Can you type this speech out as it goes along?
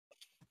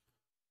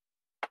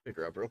Pick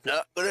her up real quick.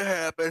 Not gonna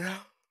happen.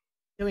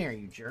 Come here,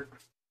 you jerk.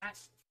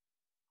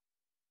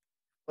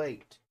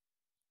 Wait.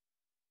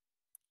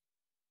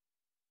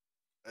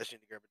 I just need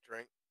to grab a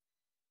drink.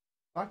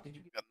 Fuck, did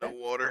you get Got fed? no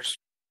waters.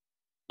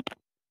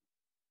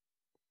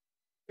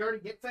 You already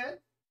get fed?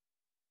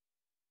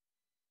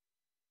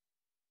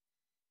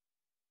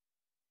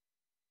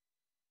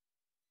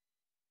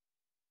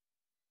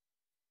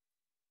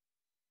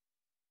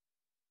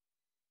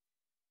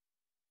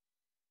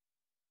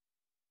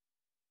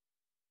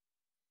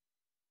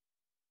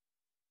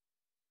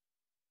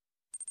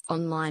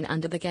 Online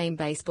under the game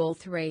Baseball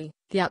 3,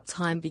 the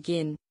uptime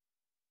begin.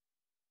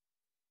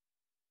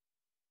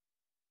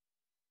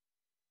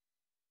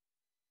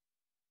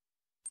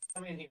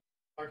 Come in here.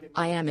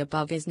 I am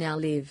above is now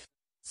live.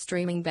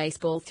 Streaming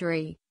Baseball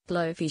 3,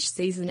 Blowfish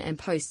season and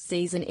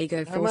postseason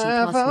ego 40 plus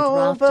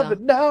with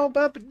Rafter.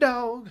 Puppy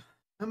dog.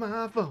 I'm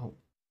my phone.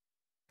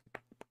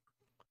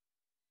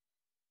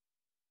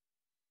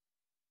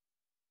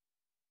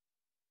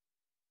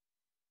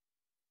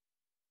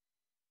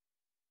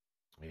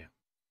 Yeah.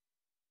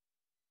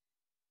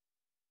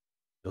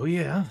 Oh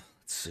yeah.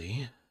 Let's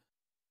see.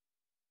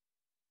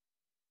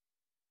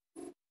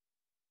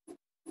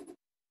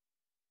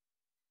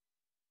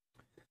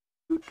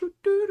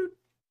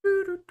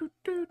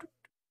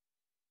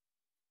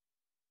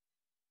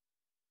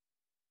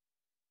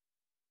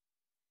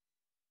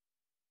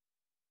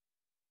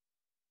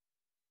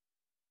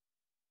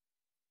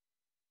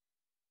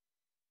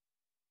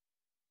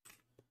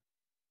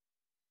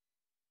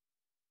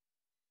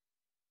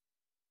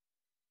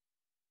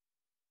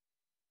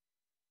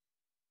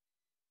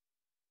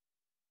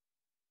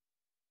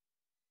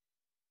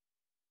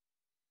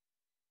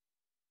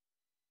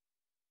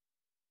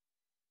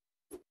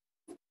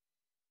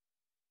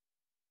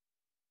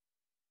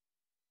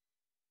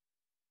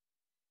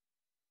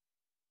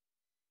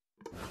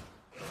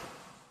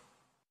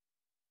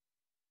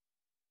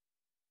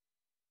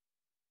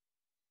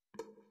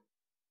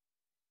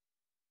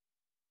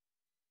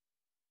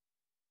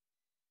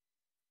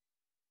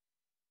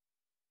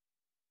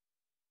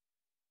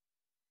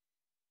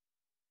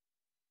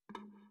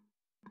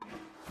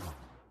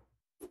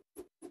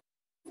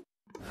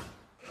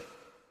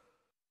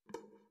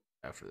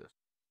 After this.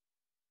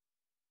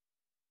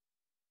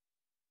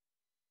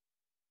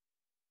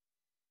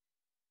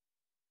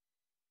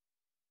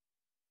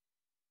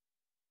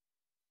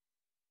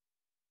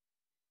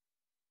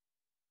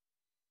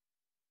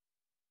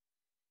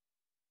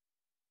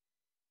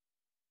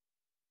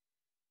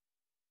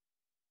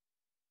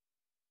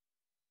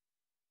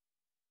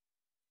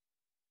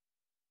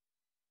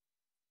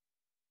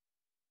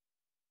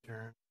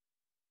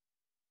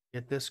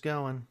 Get this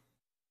going.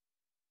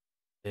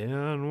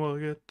 And we'll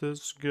get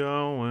this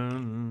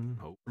going,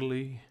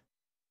 hopefully.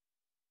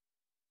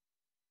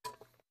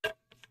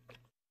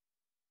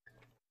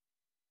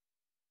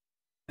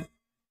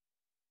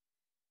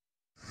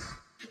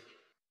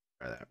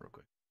 Try that real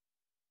quick.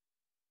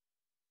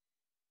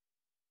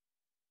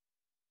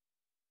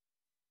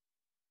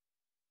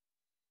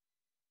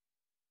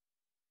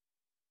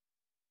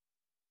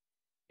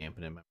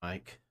 Dampening my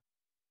mic.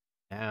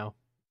 Now,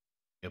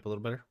 up a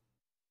little better.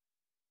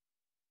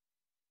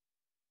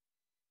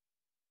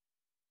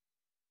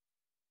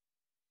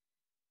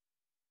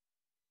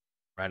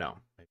 Right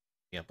on. Maybe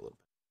up a little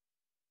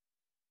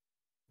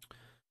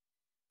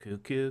bit.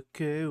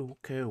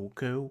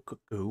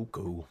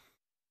 Cool.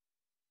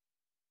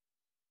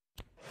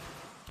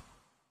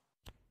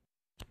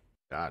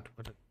 God,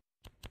 what a...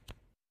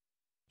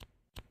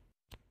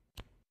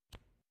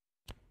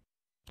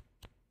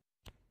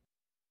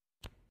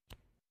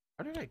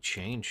 How did I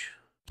change?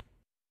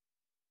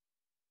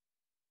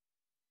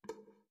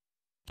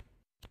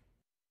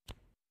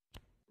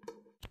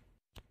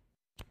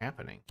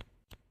 Happening.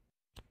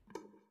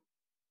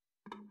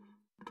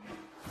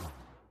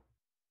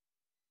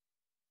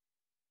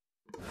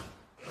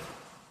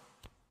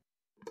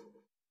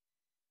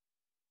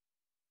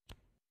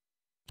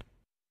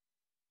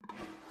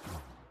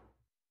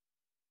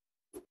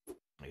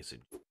 I see.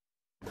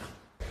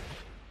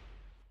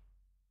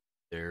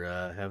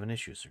 They're having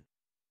issues.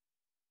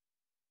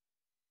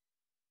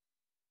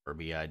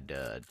 RBI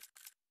dud.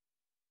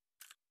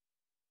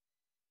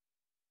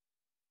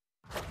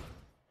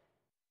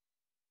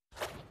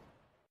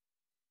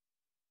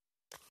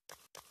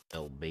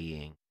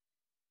 Well-being.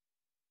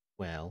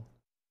 Well.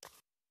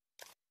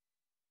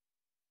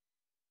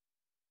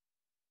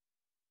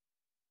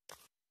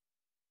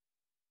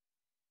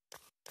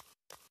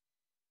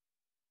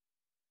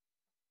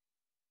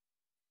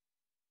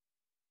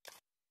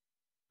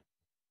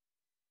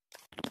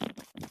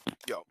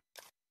 Yo.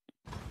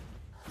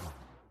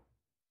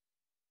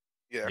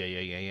 Yeah.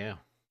 Yeah.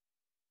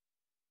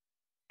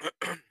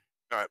 All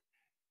right.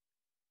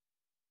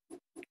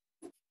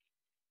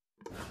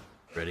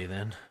 Ready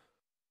then?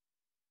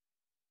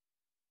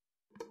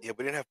 Yeah,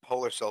 we didn't have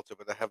Polar Seltzer,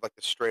 but they have like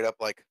the straight up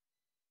like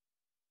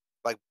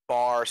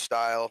bar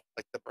style,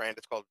 like the brand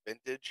is called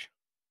Vintage,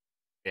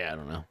 Yeah, I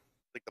don't know.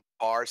 like the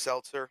bar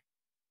seltzer.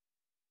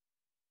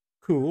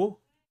 Cool.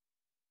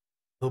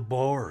 The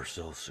bar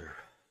seltzer.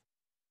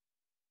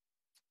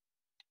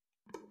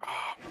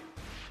 Oh.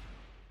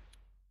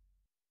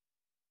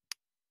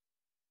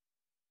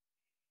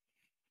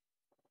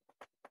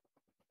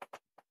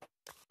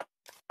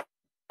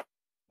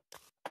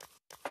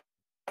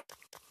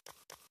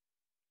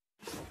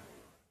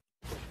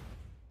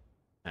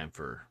 Time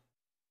for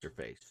your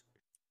face.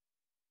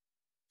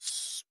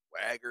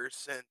 Swagger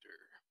Center.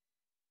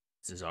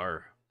 This is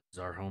our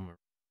home.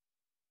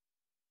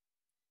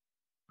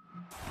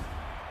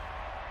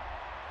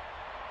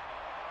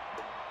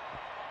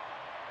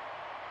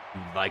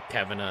 You liked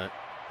having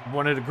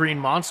wanted a green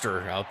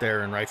monster out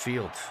there in right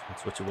field.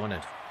 That's what you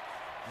wanted.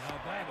 Now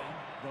batting,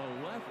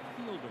 the left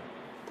fielder,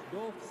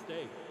 Gulf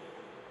State.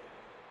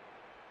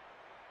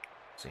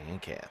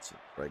 Sandcats.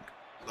 Right.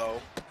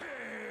 Low.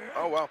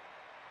 Oh, wow.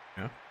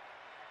 Yeah.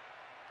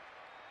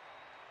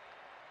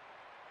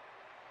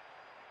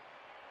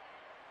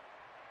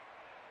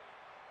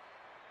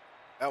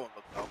 That one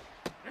looked low.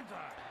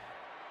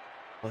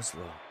 Was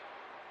low.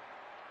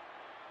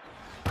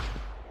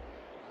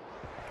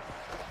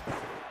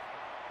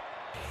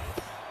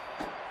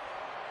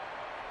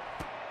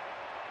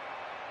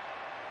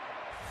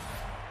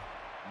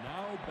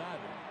 Now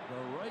batting,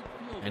 the right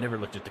fielder. I never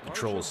looked at the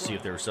controls to see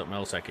if there was something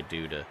else I could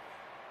do to,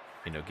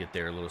 get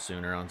there a little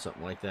sooner on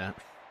something like that.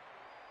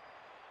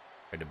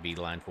 Try to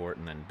beeline for it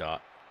and then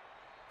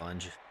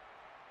lunge.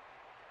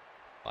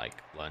 Like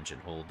lunge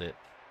and hold it.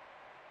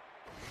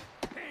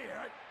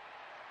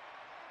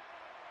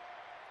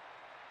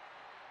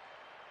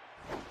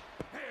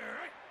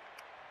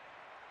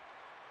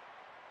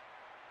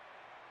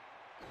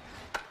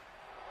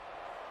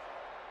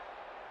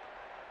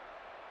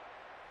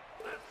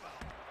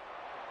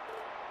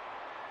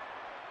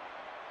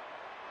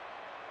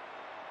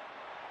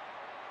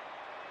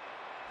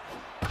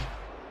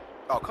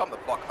 Oh, come the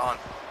fuck on.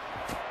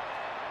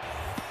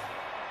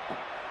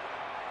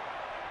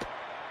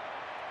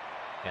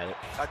 Yeah,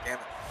 God damn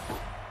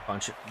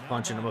it.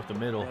 punching him up the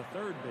middle. The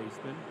third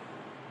baseman.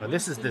 But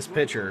this is this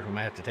pitcher. We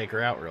might have to take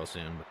her out real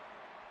soon.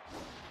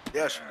 But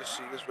Yeah, she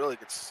just really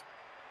gets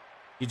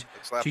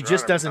slapped she around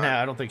just every doesn't time.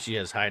 have. I don't think she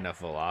has high enough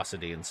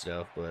velocity and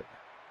stuff. But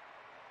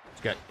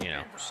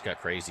she's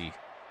got crazy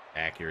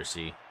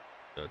accuracy.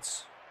 So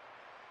it's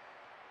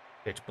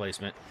pitch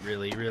placement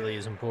really, really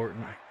is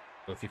important.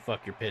 So if you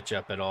fuck your pitch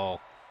up at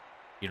all,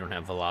 you don't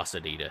have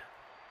velocity to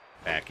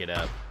back it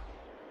up.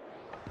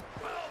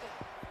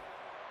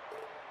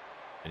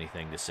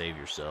 Anything to save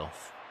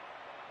yourself.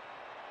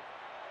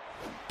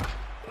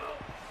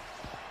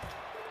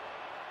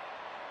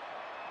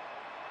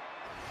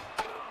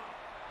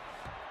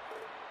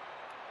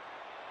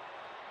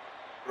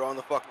 Throwing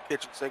the fucking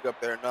kitchen sink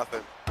up there,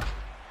 nothing.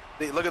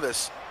 See, look at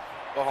this.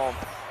 Go home.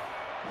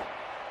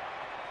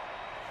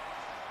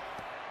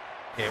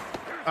 Okay.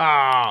 Oh,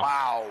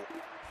 Wow.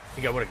 I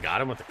think I would have got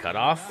him with the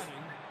cutoff. Batting,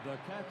 the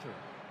catcher,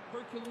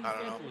 Hercules I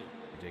don't know. Bentley.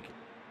 Ridiculous.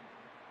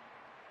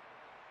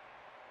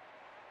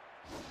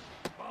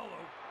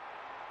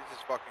 This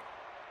is fucking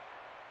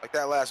like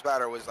that last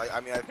batter was like, I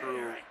mean, I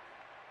threw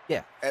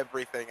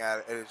everything at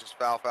it and it's just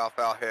foul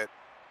hit.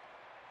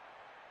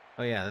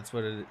 Oh yeah, that's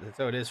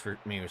how it is for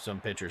me with some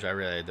pitchers. I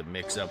really had to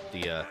mix up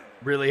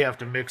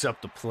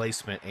the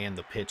placement and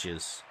the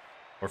pitches,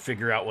 or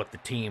figure out what the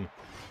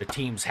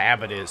team's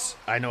habit is.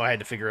 I know I had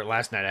to figure it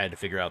last night. I had to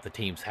figure out the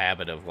team's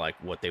habit of like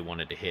what they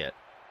wanted to hit.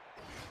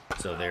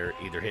 So they're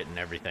either hitting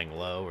everything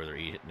low, or they're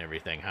hitting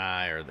everything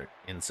high, or they're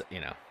inside.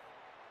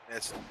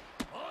 It's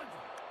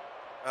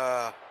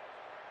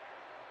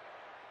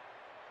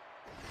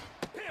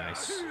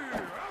Nice.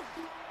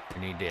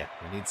 We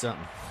need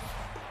something.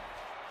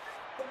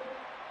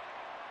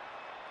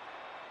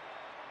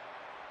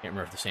 Can't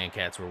remember if the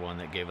Sandcats were one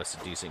that gave us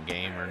a decent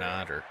game or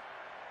not, or.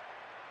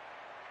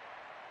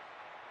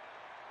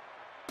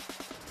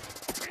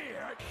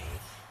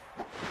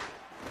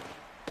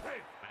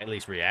 I at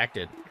least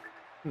reacted.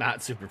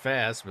 Not super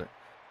fast, but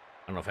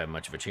I don't know if I had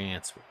much of a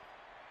chance. But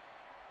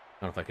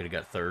I don't know if I could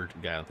have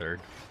got guy on third.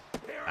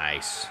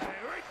 Nice.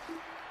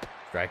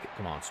 Strike it.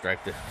 Come on,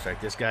 strike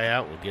this guy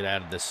out. We'll get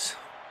out of this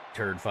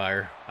turd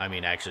fire. I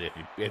mean, actually,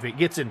 if it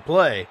gets in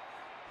play,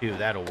 too,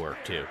 that'll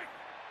work too.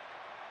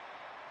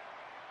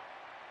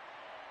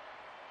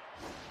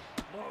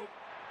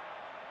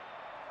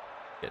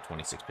 Got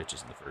 26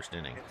 pitches in the first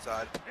inning.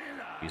 inside.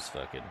 He's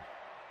fucking.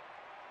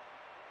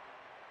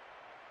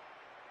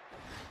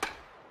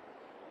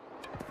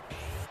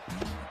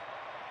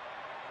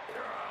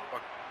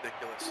 Fucking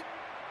ridiculous.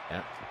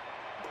 Yeah.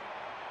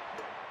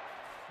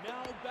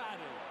 Now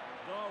batting,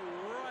 the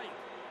right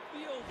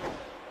fielder,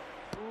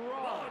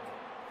 Rod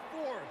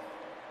Fourth.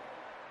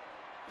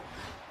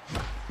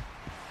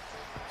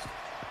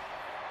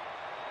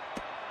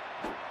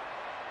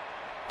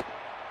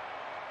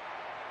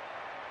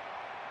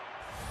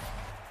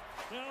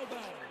 Now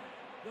batting,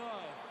 the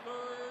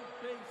third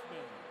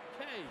baseman,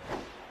 Kay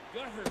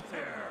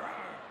Gutterton.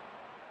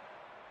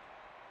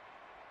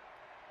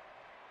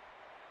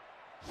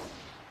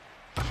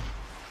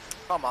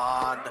 Come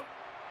on.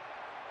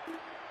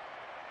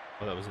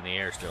 Oh, that was in the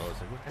air still. I was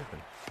like, what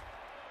happened?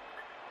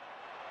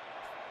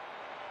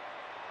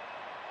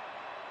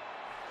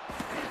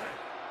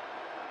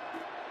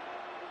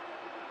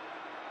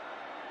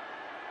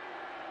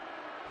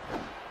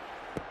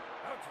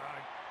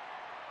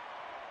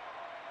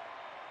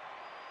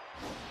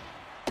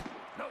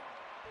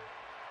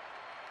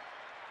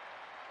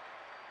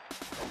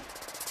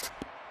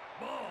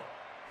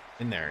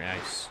 In there,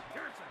 nice.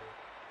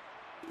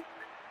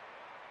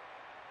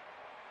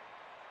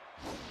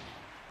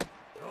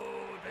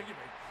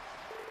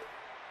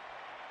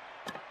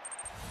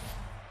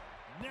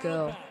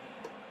 Girl.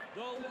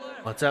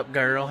 What's up,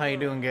 girl? How you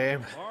doing,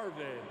 Gabe?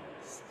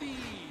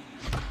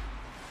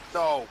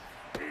 No.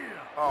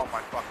 Oh my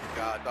fucking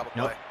god. Double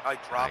play. Nope. I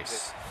dropped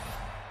Nice.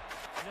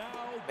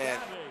 it. Man,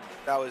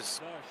 that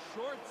was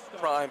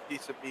prime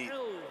piece of meat.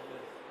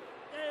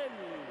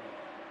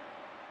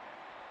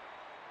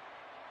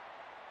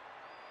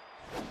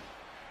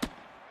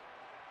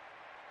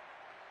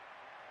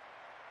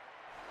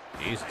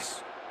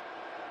 Jesus.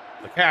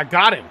 Okay, I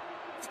got him.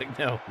 It's like,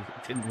 no,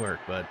 it didn't work,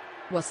 but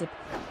What's up?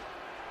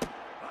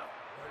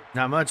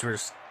 not much. We're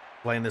just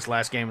playing this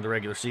last game of the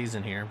regular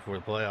season here before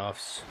the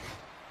playoffs.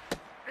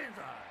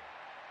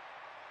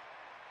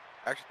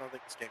 I actually don't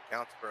think this game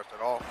counts for us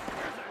at all.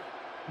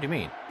 What do you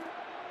mean?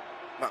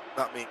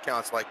 Not mean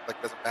counts, like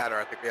doesn't matter.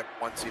 I think we have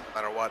one seed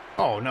no matter what.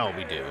 Oh, no,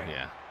 we do,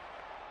 yeah.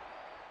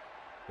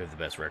 We have the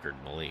best record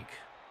in the league.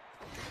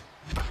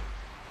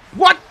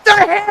 What the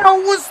hell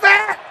was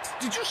that?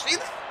 Did you see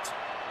that?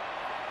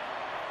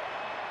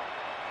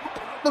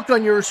 Look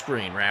on your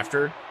screen,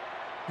 Rafter.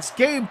 This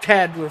Gabe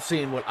had to have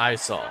seen what I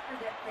saw.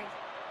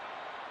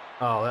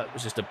 Oh, that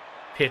was just a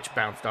pitch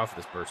bounced off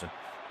this person.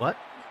 What?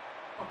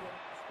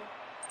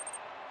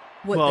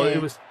 What Well,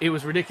 there? it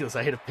was ridiculous.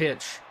 I hit a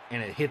pitch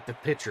and it hit the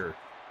pitcher,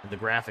 and the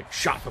graphic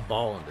shot the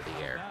ball into the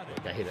air.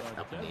 Like I hit it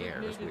up in the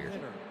air. It was weird.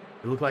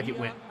 It looked like it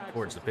went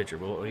towards the pitcher.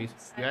 Well, you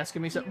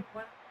asking me something?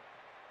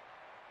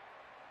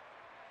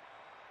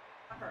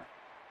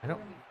 I don't.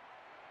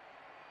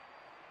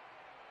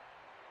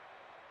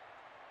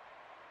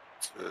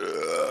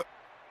 You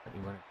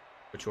want to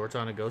put shorts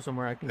on and go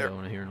somewhere? I can go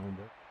in here in a little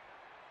bit.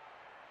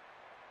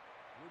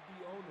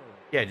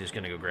 Yeah, just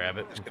gonna go grab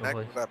it. Disconnect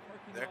with that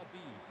there.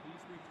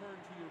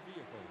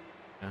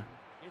 Yeah.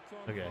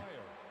 Okay.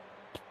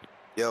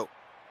 Yo.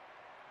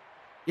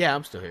 Yeah,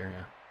 I'm still here.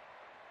 Yeah.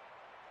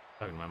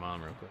 Talking to my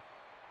mom real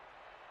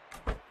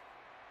quick.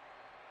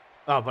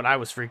 Oh, but I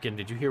was freaking.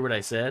 Did you hear what I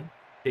said?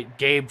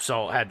 Gabe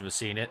had to have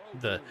seen it.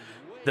 The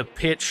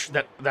pitch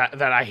that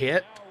I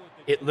hit,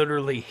 it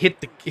literally hit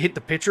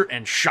the pitcher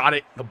and shot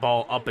the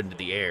ball up into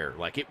the air.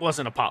 Like it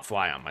wasn't a pop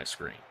fly on my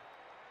screen.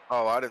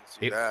 Oh, I didn't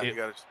see that. You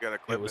gotta clip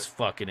it. It was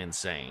fucking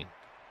insane.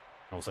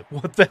 I was like,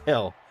 what the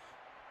hell?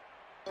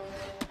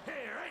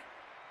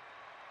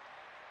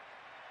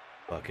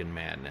 Fucking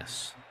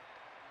madness.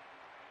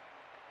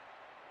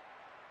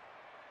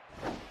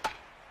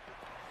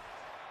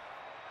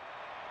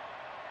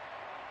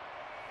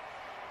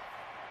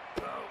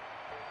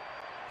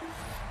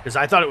 Because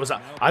I thought it was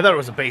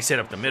a base hit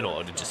up the middle.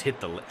 It just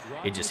hit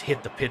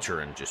the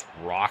pitcher and just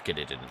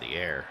rocketed into the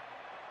air.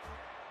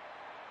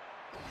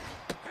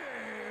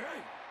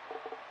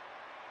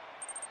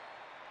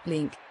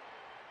 Link.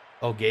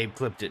 Oh, Gabe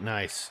clipped it.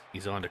 Nice.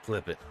 He's on to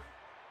clip it.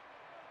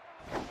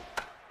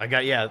 I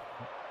got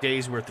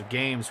days worth of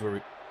games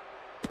where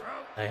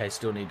I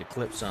still need to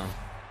clip some.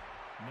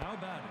 Now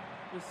batting,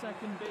 the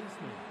second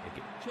baseman.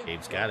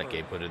 Gabe's got it.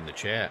 Gabe put it in the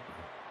chat.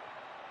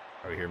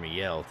 Or you hear me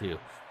yell too.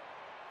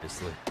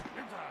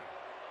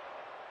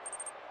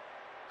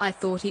 I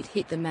thought it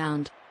hit the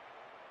mound.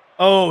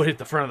 Oh, it hit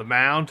the front of the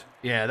mound.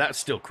 Yeah, that's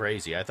still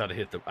crazy. I thought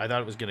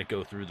it was gonna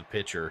go through the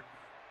pitcher,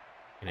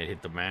 and it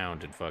hit the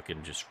mound and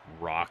fucking just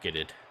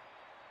rocketed.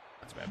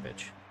 That's a bad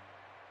pitch.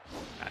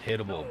 Not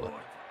hittable, but.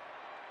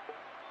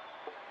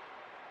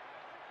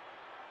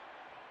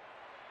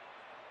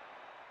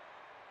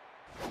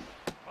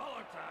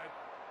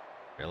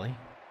 Really?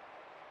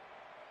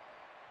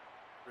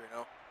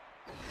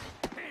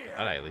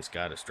 I at least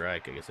got a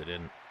strike. I guess I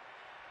didn't.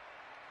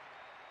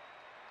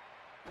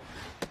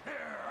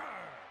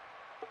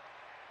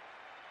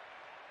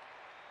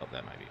 Oh,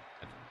 that might be.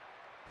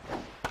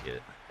 Get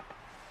it.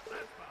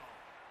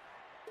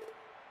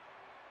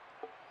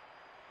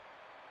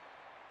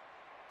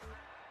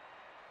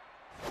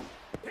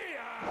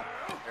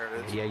 There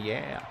it is.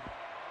 Yeah.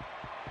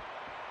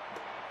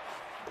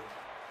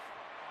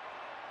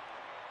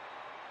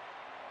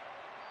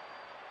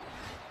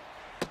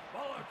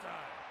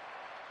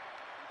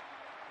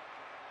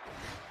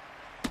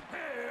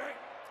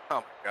 Oh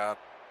my god.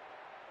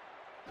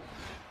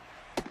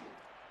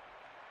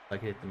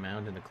 Like hit the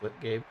mound in the clip,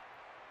 Gabe.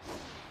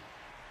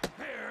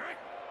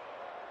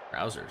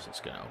 Browsers,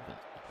 it's gonna open.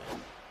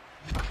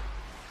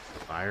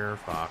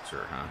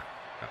 Firefoxer, huh?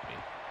 Got me.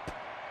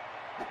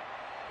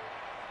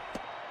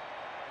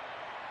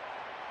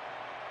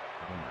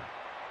 Homer.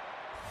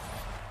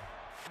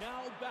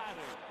 Now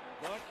batting,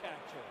 the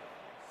catcher,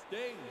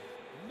 Sting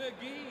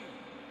McGee.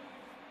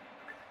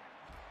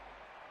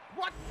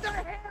 What the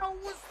hell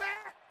was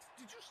that?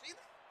 Did you see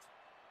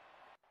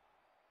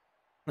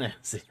that?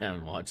 See,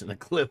 I'm watching the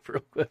clip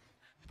real quick.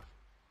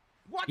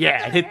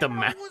 Yeah, it hit the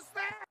mound.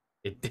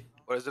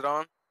 What is it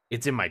on?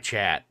 It's in my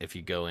chat. If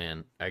you go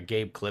in,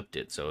 Gabe clipped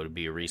it, so it would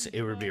be a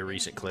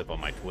recent clip on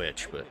my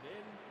Twitch. But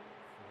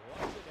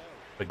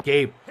But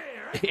Gabe,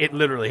 it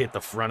literally hit the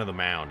front of the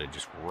mound and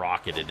just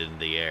rocketed into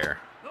the air.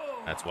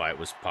 That's why it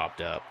was popped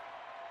up.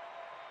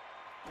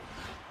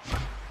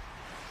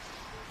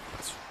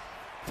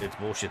 It's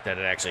bullshit that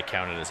it actually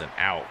counted as an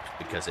out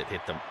because it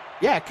hit them.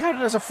 Yeah, it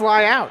counted as a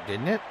fly out,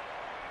 didn't it?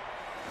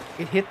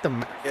 It hit the.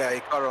 Yeah, he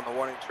caught it on the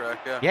warning track.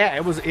 Yeah. Yeah,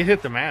 it was. It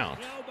hit the mound.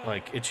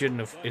 Like it shouldn't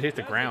have. It hit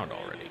the ground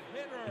already.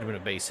 It'd have been a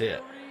base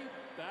hit.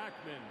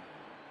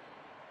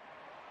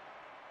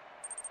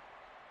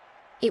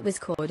 It was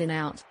called an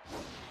out.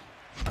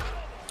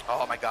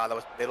 Oh my God, that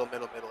was middle. It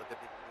didn't even move.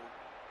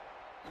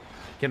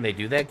 Can they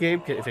do that,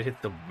 Gabe? If it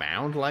hit the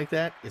mound like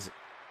that, is it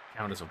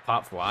count as a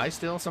pop fly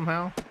still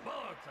somehow?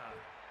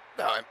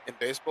 No, in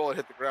baseball, it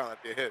hit the ground.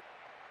 That'd be a hit.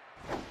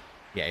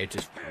 Yeah, it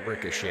just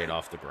ricocheted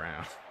off the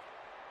ground.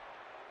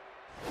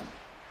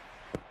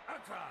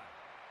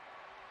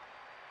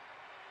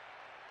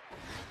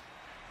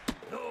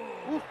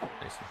 Ooh,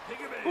 nice.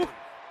 Ooh.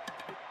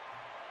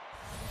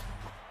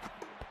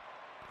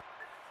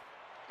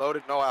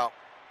 Loaded, no out.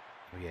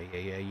 Oh,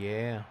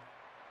 yeah.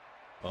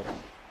 Oh,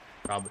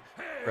 probably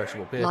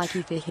crushable pitch. Like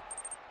if it hit.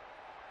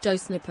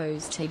 Dos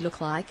nippos to look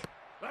like.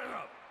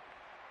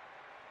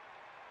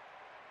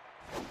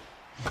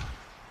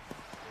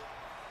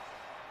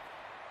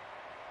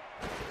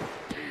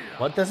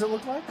 What does it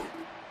look like?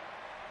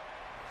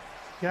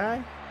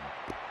 Guy?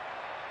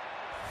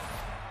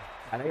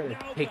 I gotta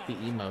take the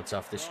emotes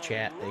off this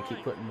chat. They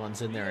keep putting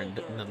ones in there, and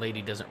the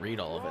lady doesn't read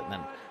all of it, and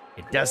then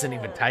it doesn't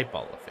even type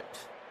all of it.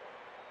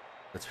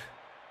 That's...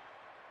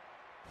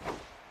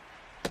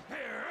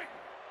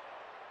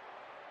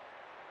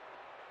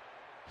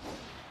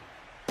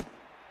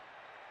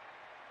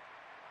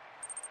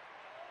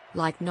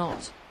 Like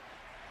not.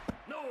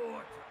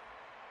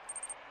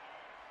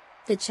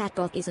 The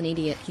chatbot is an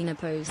idiot. He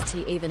knows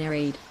to even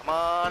read. Come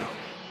on.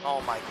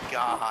 Oh my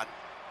God.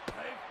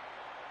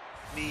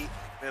 Neat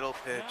middle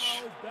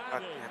pitch.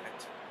 God damn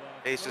it.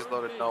 Aces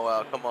loaded, no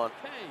out. Come on.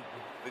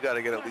 We got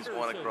to get at least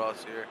one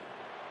across here.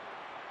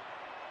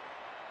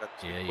 Got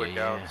two quick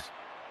outs.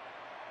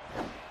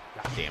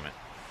 God damn it.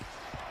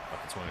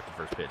 Fucking swung at the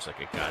first pitch like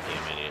a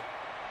goddamn idiot.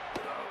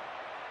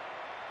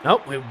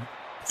 Nope, we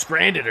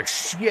stranded a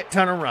shit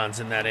ton of runs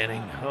in that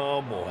inning.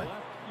 Oh boy.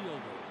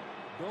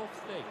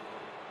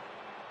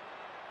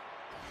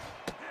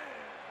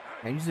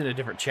 I'm using a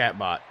different chat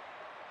bot,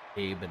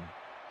 Abe and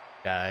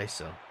Guy,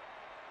 so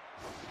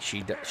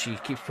she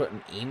keeps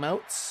putting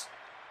emotes.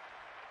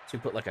 She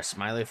put like a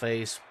smiley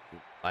face,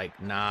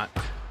 like not.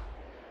 Now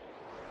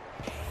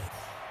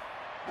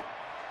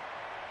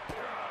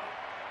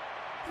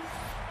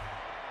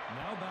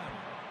batting,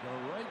 the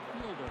right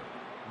fielder,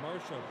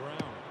 Marsha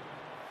Brown.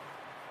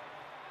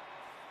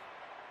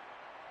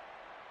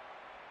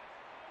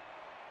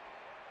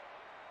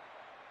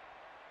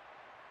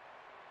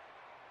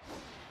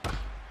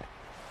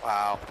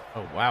 Wow.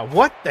 Oh wow!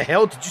 What the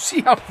hell? Did you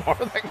see how far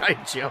that guy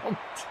jumped?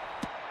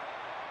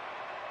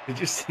 Did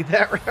you see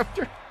that,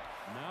 Rafter?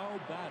 Now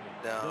batting,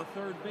 No. the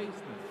third baseman.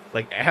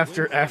 Like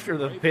after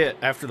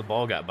the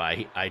ball got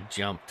by, I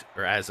jumped,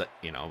 or as I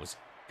was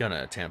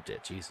gonna attempt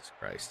it. Jesus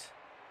Christ!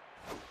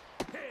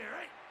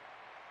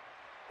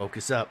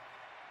 Focus up.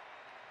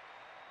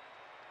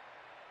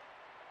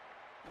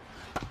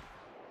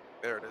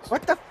 There it is.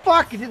 What the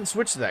fuck? He didn't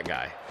switch to that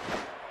guy.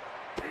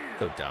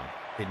 So dumb.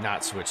 Did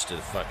not switch to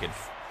the fucking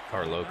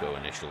Car Loco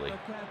initially. The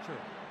catcher,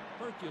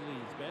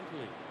 Hercules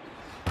Bentley.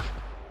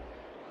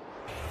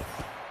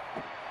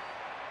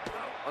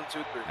 1,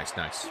 2, 3.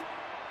 Nice.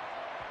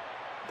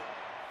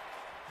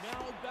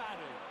 Now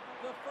batting,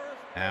 the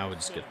first Now we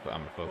just get.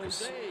 I'm gonna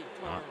focus.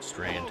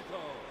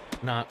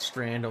 Not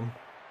strand them.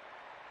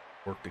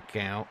 Work the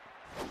count.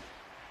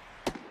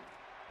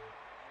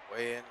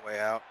 Way in, way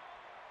out.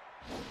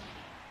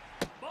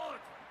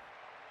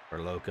 Car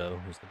Loco,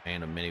 who's the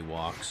man of many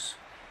walks.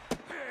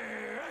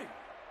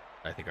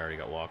 I think I already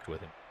got walked with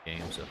him in the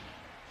game, so.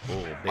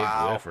 Oh, big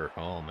whiffer.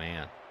 Oh,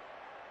 man.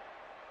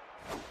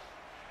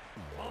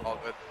 All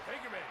good.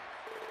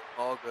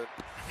 All good.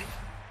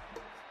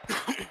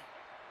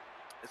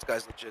 This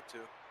guy's legit, too.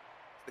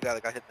 The guy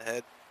that got hit in the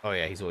head. Oh,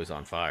 yeah, he's always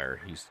on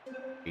fire. He's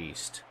a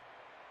beast.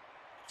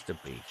 Just a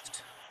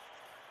beast.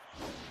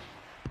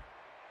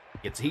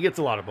 He gets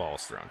a lot of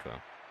balls thrown to him.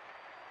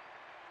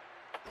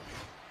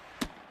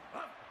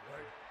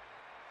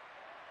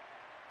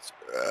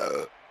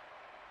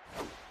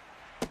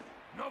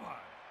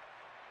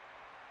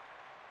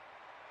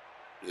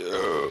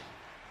 Yeah.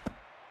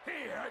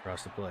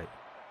 Across the plate.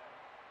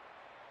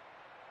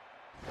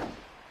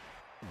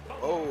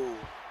 Oh.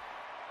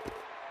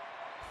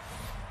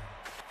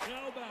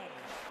 Now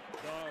batting,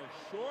 the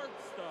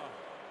shortstop,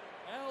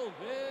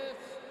 Elvis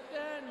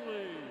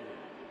Stanley.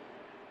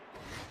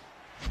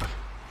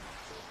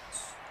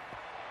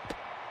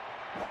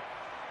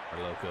 Our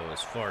Loco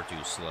is far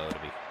too slow to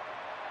be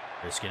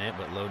risking it,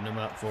 but loading him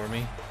up for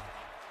me.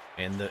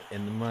 And the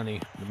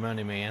money,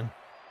 man.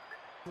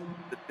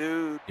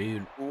 The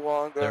dude who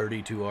won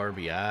 32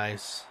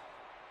 RBIs.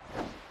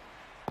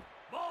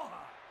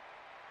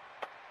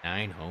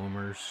 9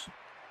 homers.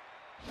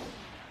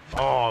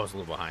 Oh, I was a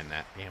little behind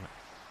that. Damn it.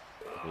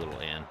 A little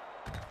in.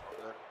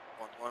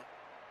 1-1.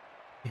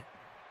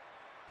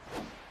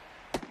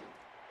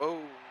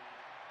 Whoa.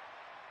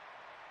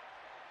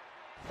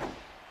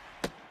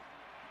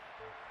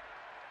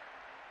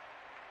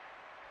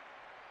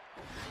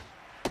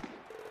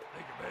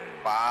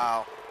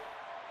 Wow.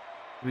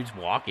 We just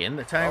walk in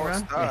the time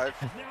run? Dive.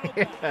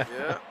 Yeah.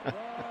 Yeah.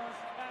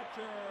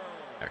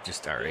 Are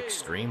just our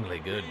extremely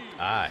good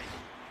eye.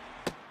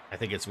 I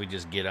think it's we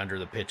just get under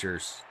the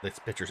pitcher's. This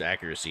pitcher's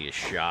accuracy is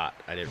shot.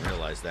 I didn't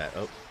realize that.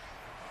 Oh,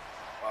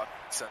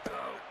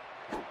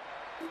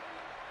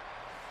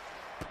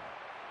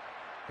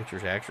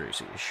 pitcher's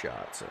accuracy is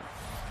shot. So.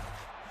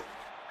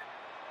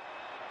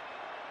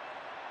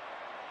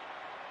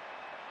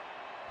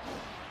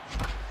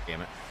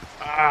 Damn it!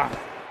 Ah.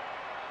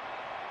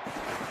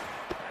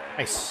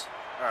 Nice.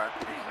 All right.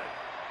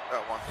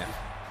 Got one. Yeah.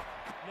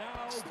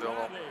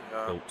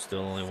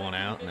 Still only one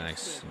out.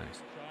 Nice.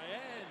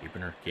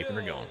 Keeping her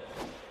going.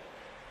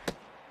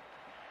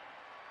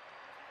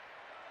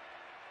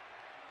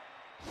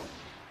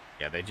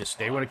 Yeah,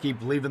 they want to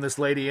keep leaving this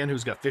lady in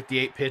who's got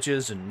 58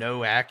 pitches and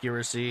no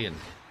accuracy and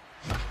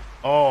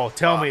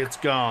tell me it's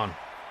gone.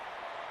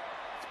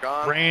 It's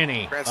gone.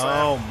 Granny.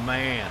 Oh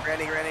man.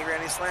 Granny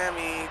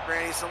slammy.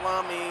 Granny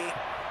salami.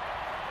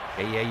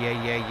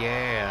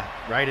 Yeah.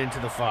 Right into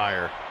the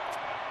fire.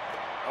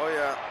 Oh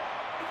yeah.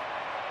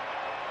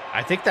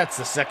 I think that's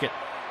the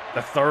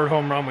third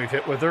home run we've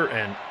hit with her,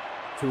 and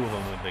 2 of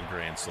them have been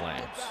grand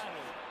slams.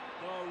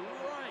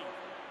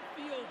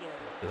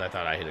 Because I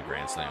thought I hit a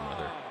grand slam with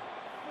her.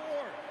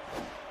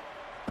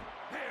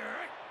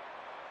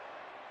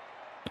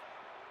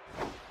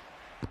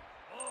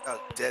 Oh,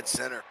 dead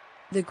center.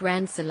 The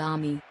Grand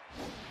Salami.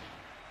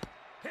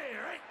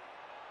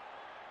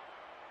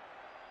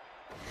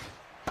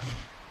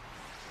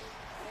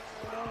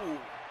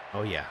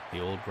 Oh yeah, the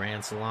old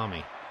grand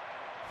salami.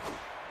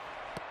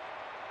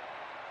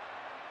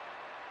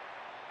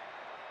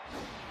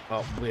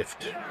 Oh,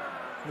 whiffed.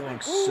 Going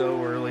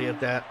so early at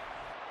that.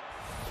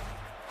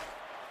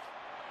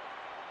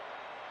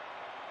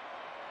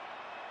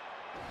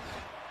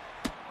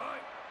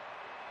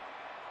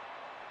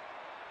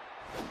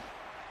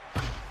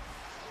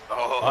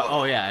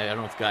 Oh yeah, I don't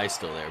know if Guy's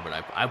still there, but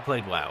I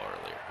played WoW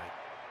earlier.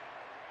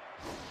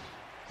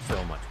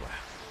 So much WoW.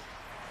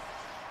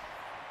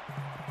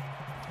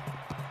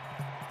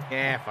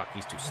 Yeah, fuck,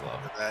 he's too slow.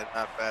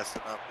 Not fast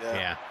enough.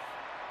 Yeah.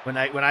 When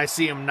I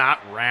see him not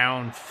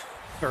round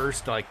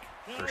first, like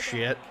for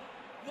shit,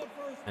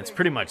 it's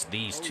pretty much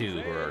these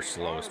 2 who are our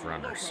slowest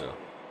runners. So.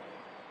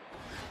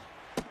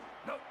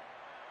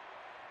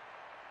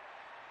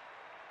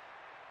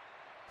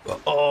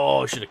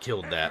 Oh, should have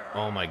killed that.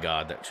 Oh my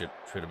god, that should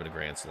have been a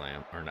grand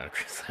slam. Or not a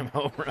grand slam,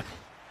 home run.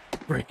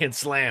 Grand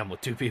slam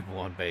with 2 people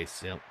on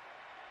base. Yep.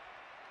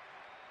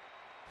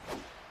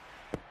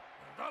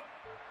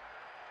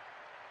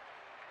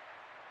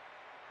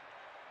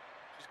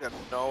 She's got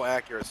no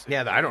accuracy.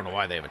 Yeah, I don't know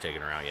why they haven't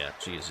taken her out yet.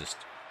 She's just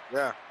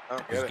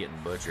she's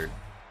getting butchered.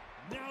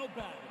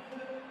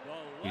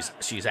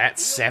 She's at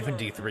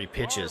 73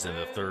 pitches in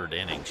the 3rd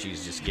inning.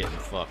 She's just getting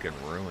fucking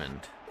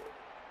ruined.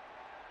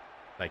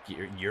 Like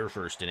your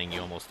first inning, you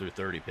almost threw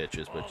 30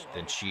 pitches, but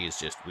then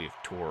we've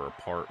tore her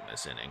apart in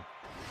this inning.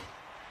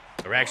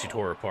 Or actually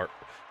tore her apart.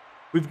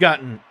 We've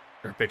gotten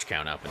her pitch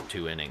count up in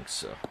 2 innings,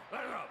 so.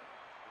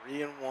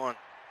 3-1.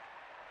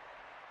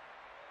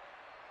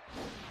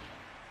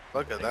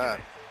 Look at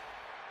that.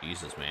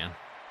 Jesus, man.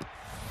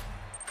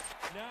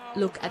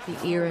 Look at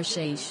the era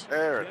sheesh.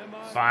 There it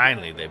is.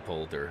 Finally, they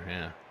pulled her,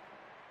 yeah.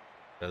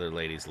 The other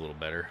lady's a little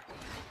better.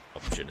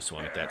 Oh, should have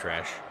swung at that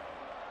trash.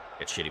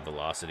 Get shitty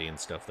velocity and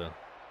stuff, though.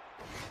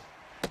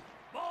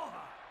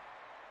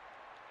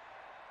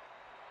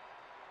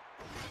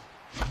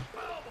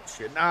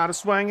 Should not have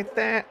swung at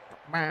that.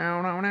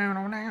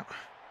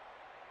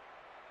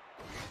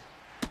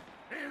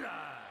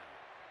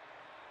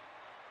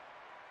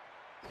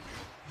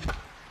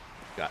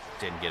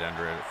 Didn't get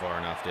under it far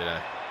enough, did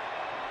I?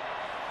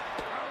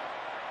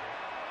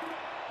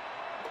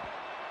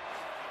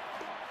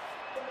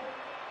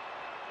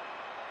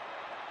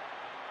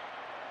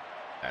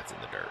 That's in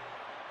the dirt.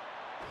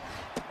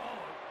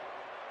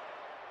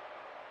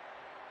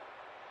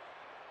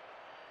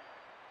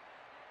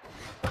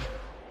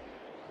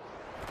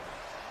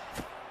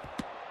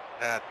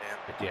 God damn.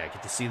 But yeah, I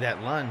get to see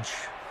that lunge.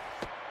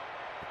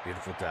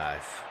 Beautiful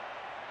dive.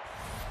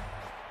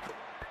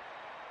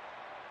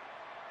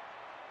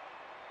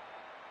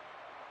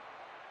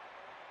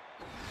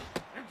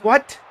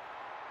 What?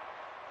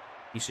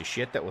 Piece of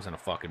shit, that wasn't a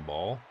fucking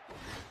ball.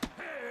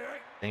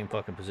 Same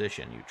fucking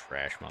position, you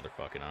trash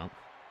motherfucking ump.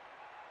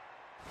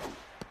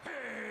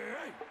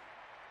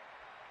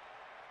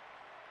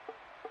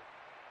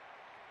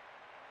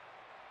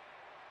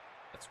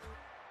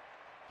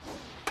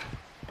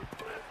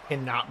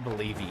 Cannot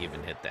believe he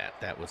even hit that.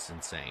 That was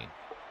insane.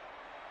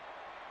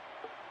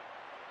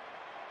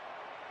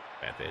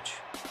 Bad bitch.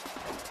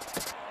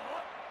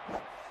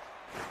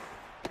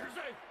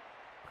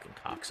 Fucking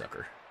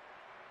cocksucker.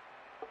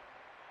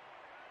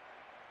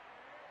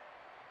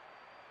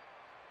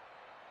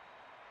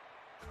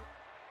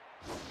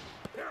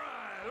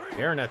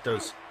 staring at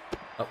those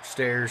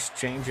upstairs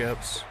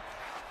change-ups.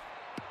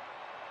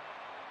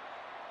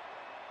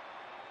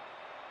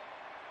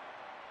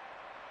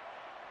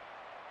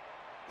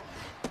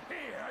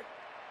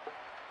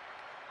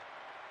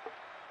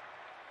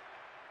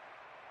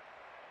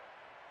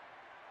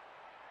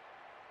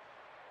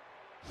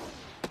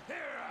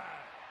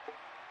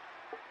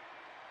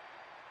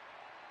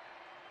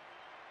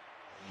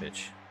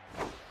 Pitch.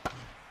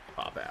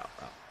 Pop out.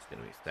 Oh, it's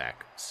gonna be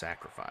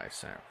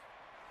sacrifice.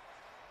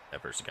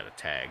 That person got a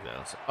tag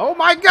though. So. Oh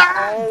my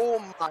god!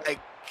 Oh my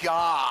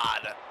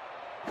god!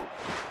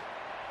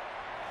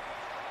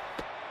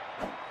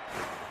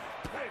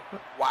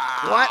 Wow.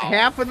 What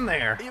happened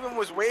there? He even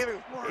was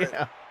waving for it.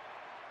 Yeah.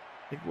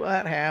 Like,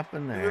 what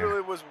happened He there?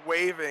 literally was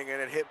waving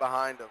and it hit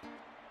behind him.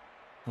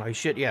 Well, he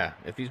should, yeah.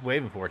 If he's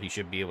waving for it, he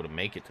should be able to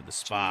make it to the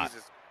spot.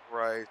 Jesus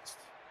Christ.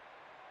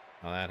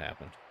 How that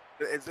happened.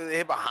 It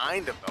hit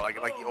behind him though, like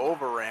he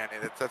overran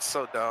it. That's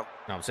so dumb.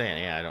 No, I'm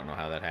saying, yeah, I don't know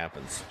how that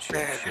happens.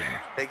 Man, Shouldn't.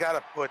 they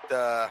gotta put.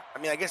 I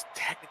mean, I guess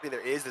technically there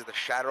is the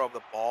shadow of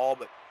the ball,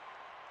 but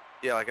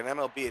yeah, like an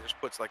MLB, it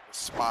just puts like the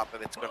spot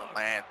that it's gonna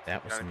land.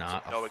 That was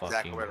not know a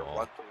exactly fucking where to ball.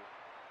 run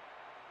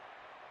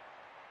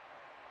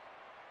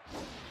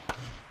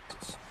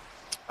to.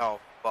 Oh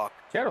fuck.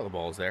 Shadow of the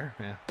ball's there,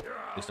 yeah.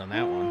 At least on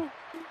that one.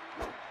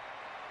 Yeah,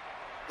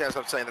 that's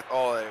what I'm saying. That's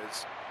all it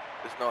is.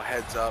 There's no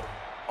heads up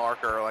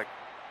marker like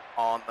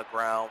on the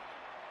ground.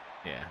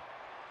 Yeah.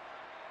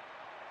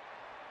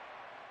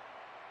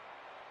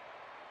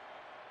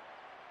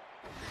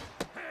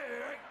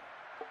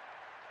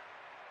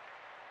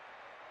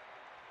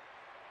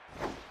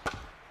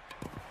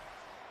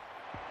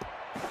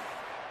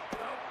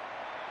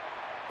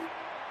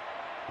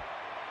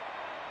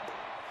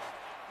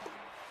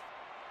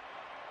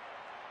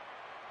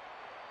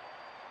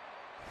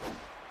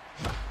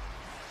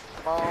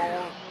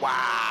 Oh,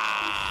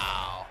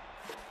 wow.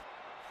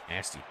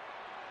 Nasty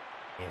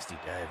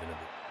dive in a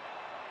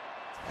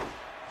bit.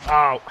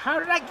 Oh, how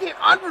did I get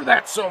under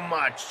that so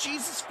much?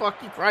 Jesus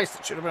fucking Christ,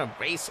 it should have been a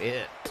base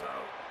hit.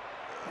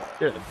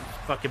 It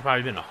fucking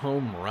probably been a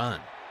home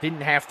run.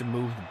 Didn't have to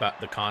move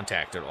the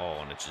contact at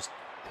all, and it's just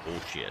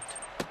bullshit.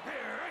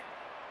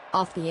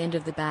 Off the end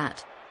of the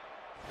bat.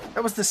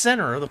 That was the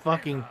center of the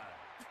fucking...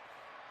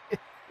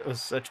 That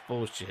was such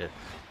bullshit.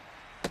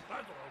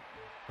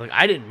 Like,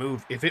 I didn't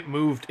move. If it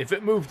moved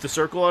the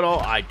circle at all,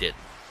 I didn't.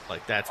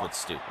 Like, that's what's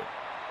stupid.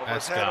 Over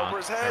That's his head, gone. over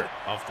his head.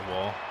 Or off the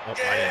wall. Oh,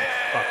 Yeah!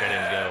 I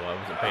didn't go. I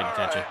wasn't paying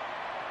attention.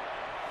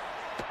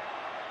 Right.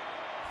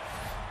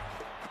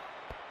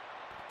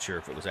 Sure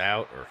if it was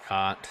out or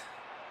caught.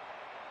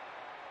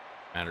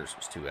 Matters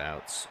was 2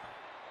 outs.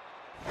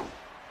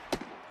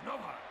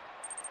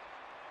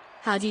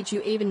 How did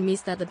you even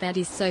miss that? The bat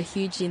is so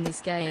huge in this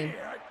game.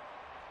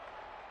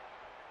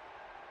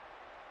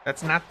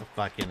 That's not the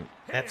fucking...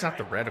 That's not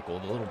the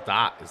reticle. The little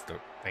dot is the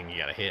thing you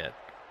gotta hit.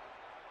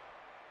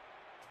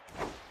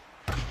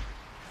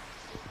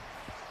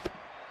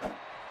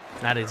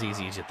 Not as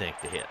easy as you think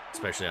to hit,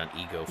 especially on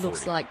Ego 40.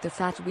 Looks like the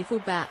fat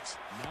wiffle bat.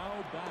 Now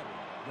batting,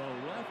 the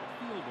left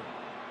fielder.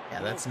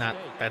 Yeah,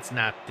 that's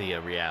not the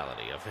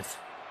reality of it.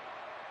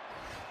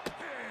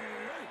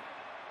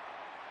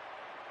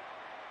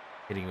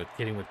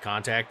 Hitting with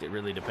contact, it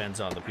really depends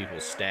on the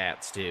people's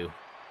stats too.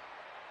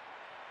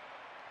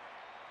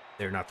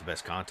 They're not the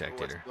best contact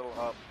Ooh, it's hitter. a little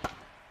up.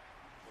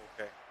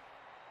 Okay.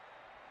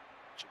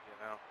 Should be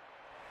now.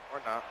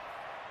 Or not.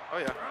 Oh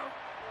yeah.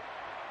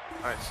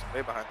 Nice.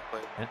 Way behind the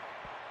plate. Yeah.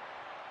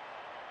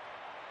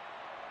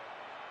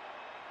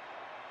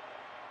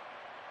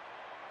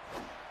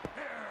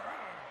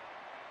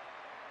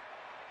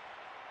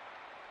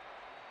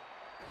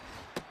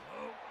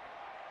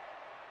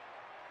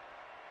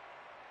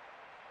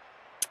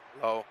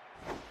 Low.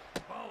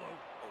 Oh,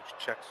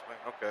 check swing.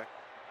 Okay.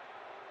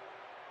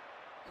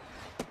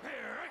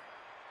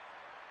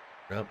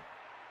 Up.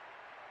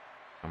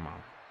 Come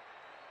on.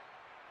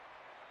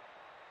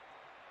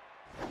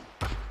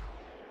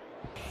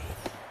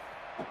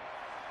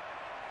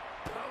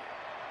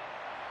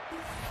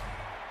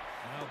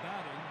 Now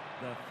batting,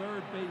 the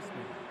third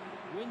baseman,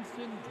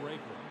 Winston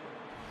Draper.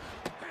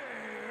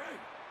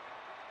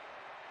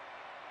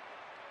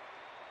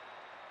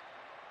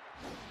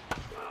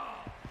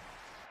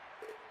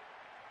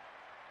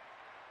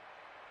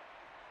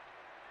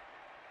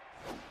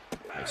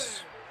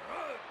 Nice.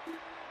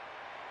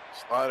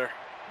 Slider.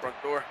 Front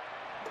door.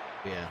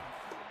 Yeah.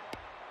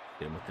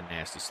 Get him with the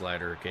nasty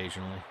slider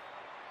occasionally.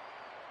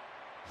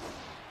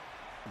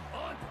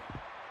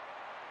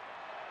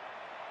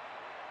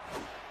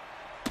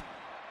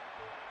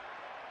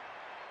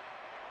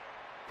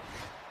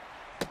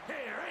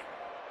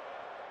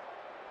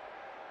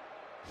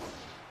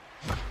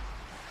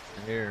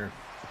 There.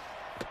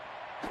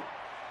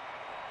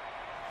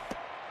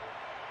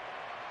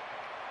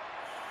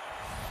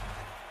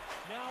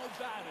 Now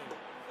batting,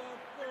 the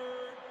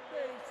third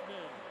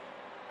baseman,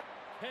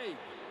 Kate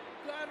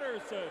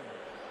Gunnarsson.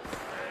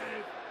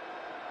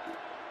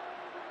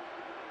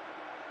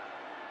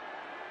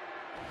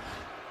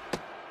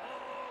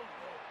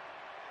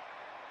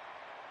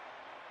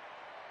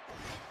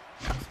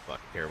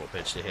 Terrible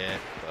pitch to hit,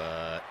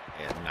 but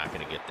and not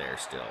going to get there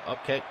still.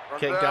 Okay, Run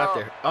okay, down. got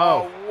there.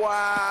 Oh,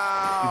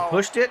 wow. you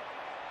pushed it?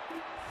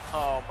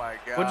 Oh my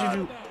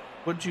god.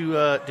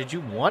 Did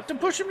you want to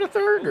push him to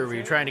third, or were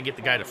you trying to get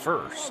the guy to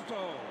first?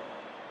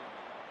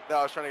 No,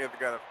 I was trying to get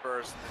the guy to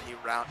first, and he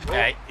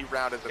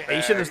rounded the bag.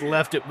 He should have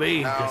left it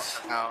be. Out.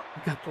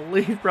 Got the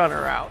lead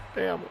runner out.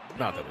 Damn it.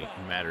 Not that it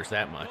matters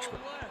that much, but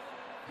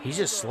he's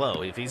just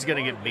slow. If he's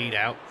going to get beat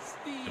out,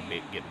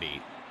 get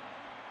beat.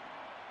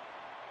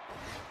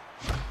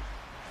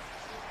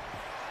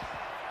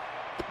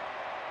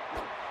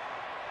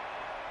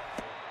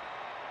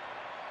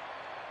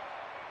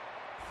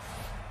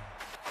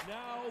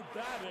 Now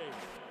batting,